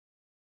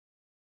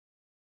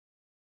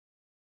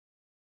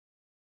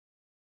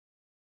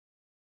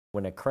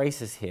When a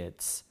crisis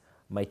hits,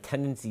 my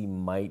tendency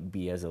might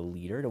be as a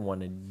leader to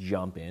want to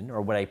jump in,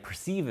 or what I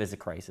perceive as a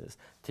crisis,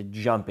 to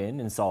jump in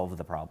and solve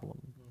the problem,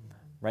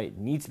 right? It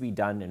needs to be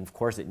done, and of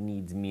course it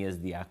needs me as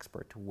the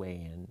expert to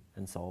weigh in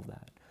and solve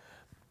that.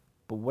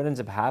 But what ends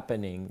up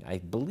happening, I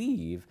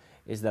believe,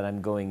 is that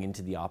I'm going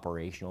into the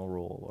operational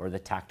role or the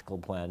tactical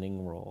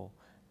planning role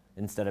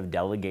instead of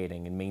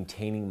delegating and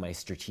maintaining my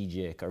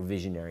strategic or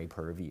visionary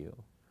purview.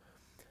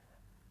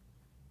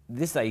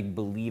 This, I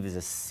believe, is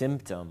a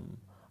symptom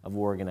of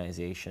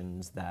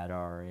organizations that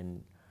are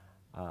in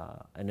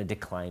a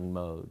decline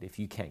mode, if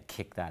you can't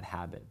kick that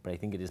habit. But I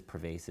think it is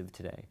pervasive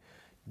today.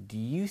 Do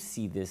you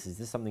see this? Is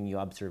this something you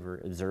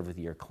observe with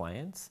your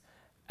clients?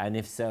 And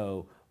if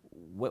so,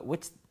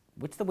 what's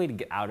the way to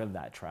get out of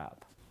that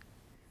trap?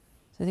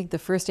 So I think the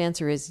first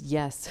answer is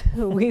yes.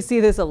 We see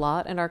this a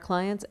lot in our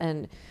clients,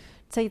 and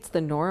I'd say it's the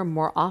norm.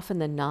 More often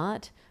than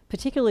not,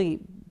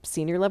 particularly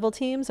senior level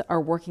teams are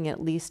working at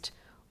least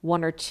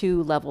 1 or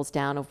 2 levels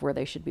down of where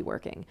they should be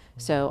working.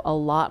 So a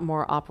lot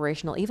more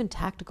operational, even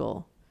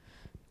tactical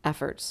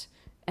efforts.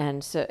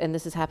 And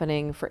this is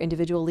happening for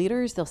individual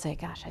leaders. They'll say,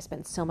 gosh, I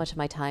spend so much of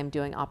my time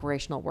doing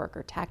operational work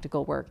or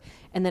tactical work.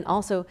 And then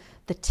also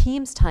the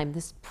team's time,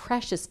 this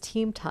precious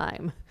team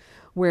time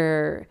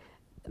where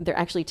they're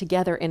actually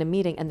together in a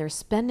meeting and they're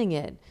spending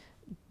it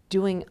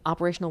doing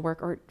operational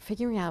work or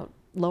figuring out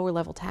lower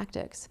level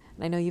tactics.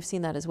 And I know you've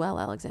seen that as well,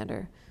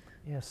 Alexander.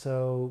 Yeah,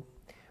 so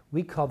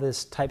we call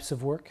this types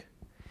of work,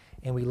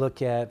 and we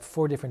look at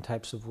 4 different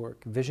types of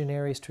work: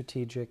 visionary,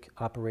 strategic,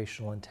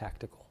 operational, and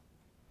tactical.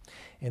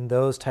 And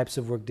those types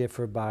of work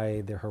differ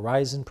by their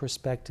horizon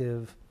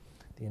perspective,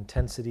 the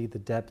intensity, the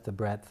depth, the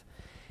breadth.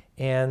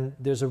 And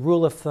there's a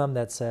rule of thumb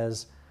that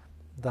says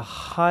the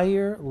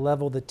higher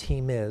level the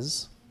team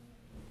is,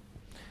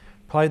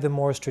 probably the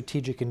more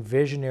strategic and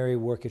visionary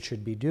work it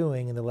should be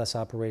doing, and the less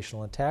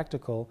operational and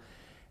tactical.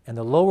 And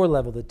the lower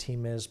level the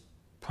team is,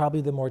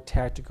 probably the more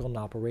tactical and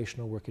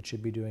operational work it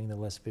should be doing, the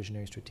less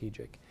visionary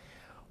strategic.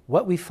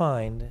 What we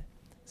find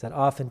is that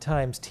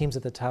oftentimes teams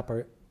at the top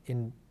are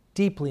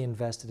deeply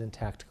invested in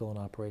tactical and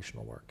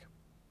operational work.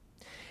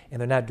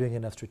 And they're not doing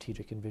enough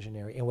strategic and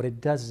visionary. And what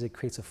it does is it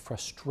creates a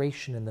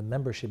frustration in the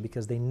membership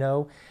because they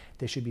know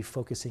they should be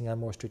focusing on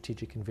more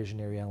strategic and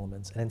visionary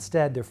elements. And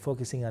instead, they're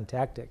focusing on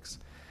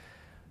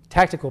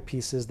tactical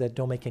pieces that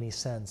don't make any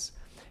sense.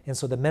 And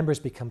so the members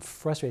become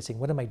frustrated, saying,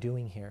 what am I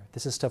doing here?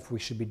 This is stuff we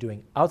should be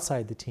doing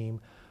outside the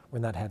team. We're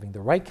not having the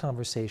right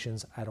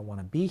conversations. I don't want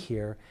to be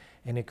here.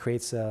 And it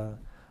creates a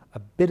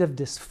bit of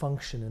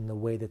dysfunction in the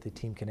way that the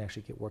team can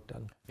actually get work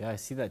done. Yeah, I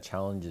see that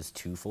challenge is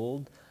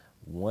twofold.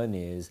 One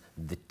is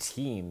the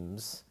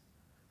teams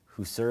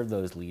who serve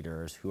those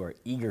leaders who are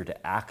eager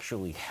to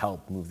actually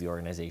help move the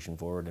organization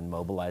forward and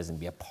mobilize and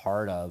be a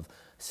part of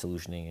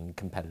solutioning and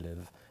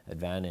competitive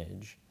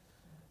advantage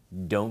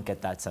don't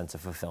get that sense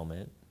of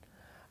fulfillment.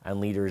 And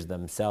leaders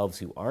themselves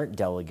who aren't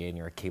delegating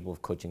or capable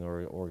of coaching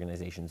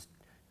organizations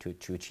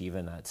to achieve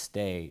in that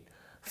state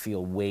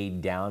feel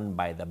weighed down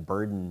by the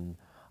burden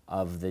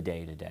of the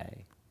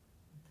day-to-day.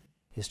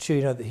 It's true.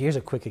 You know, here's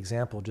a quick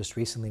example just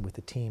recently with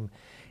the team.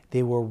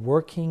 They were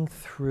working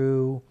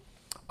through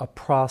a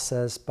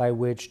process by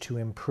which to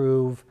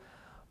improve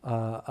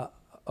a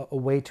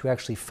way to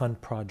actually fund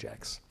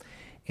projects.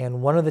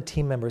 And one of the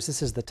team members,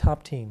 this is the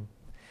top team,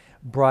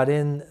 brought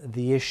in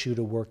the issue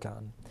to work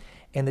on.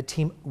 And the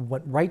team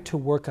went right to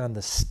work on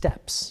the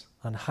steps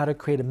on how to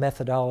create a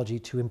methodology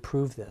to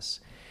improve this.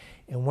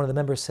 And one of the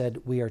members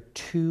said, we are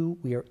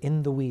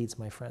in the weeds,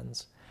 my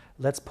friends.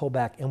 Let's pull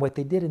back. And what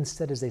they did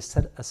instead is they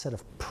set a set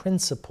of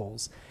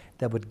principles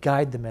that would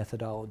guide the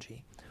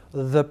methodology.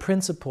 The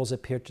principles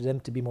appeared to them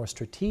to be more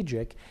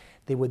strategic.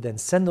 They would then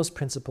send those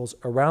principles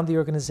around the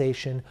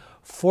organization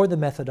for the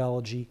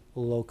methodology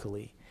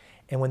locally.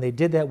 And when they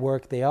did that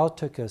work, they all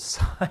took a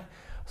sigh,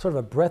 sort of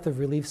a breath of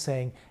relief,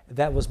 saying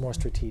that was more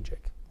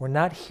strategic. We're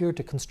not here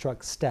to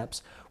construct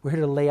steps. We're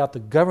here to lay out the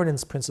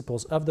governance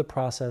principles of the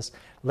process.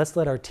 Let's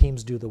let our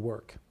teams do the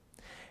work.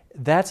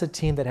 That's a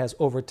team that has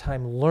over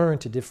time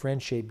learned to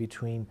differentiate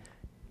between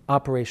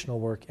operational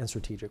work and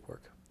strategic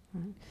work.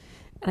 And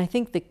I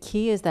think the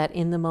key is that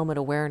in the moment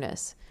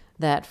awareness,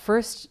 that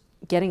first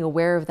getting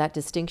aware of that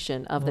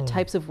distinction of the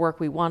types of work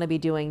we want to be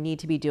doing, need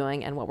to be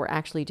doing, and what we're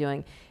actually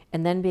doing,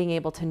 and then being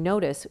able to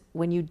notice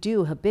when you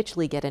do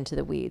habitually get into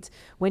the weeds,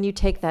 when you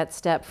take that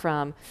step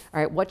from, all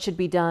right, what should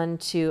be done,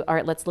 to, all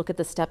right, let's look at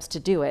the steps to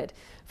do it,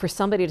 for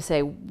somebody to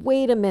say,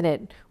 wait a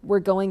minute, we're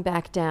going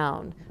back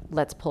down,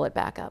 let's pull it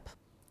back up.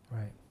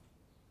 Right.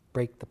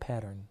 Break the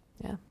pattern.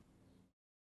 Yeah.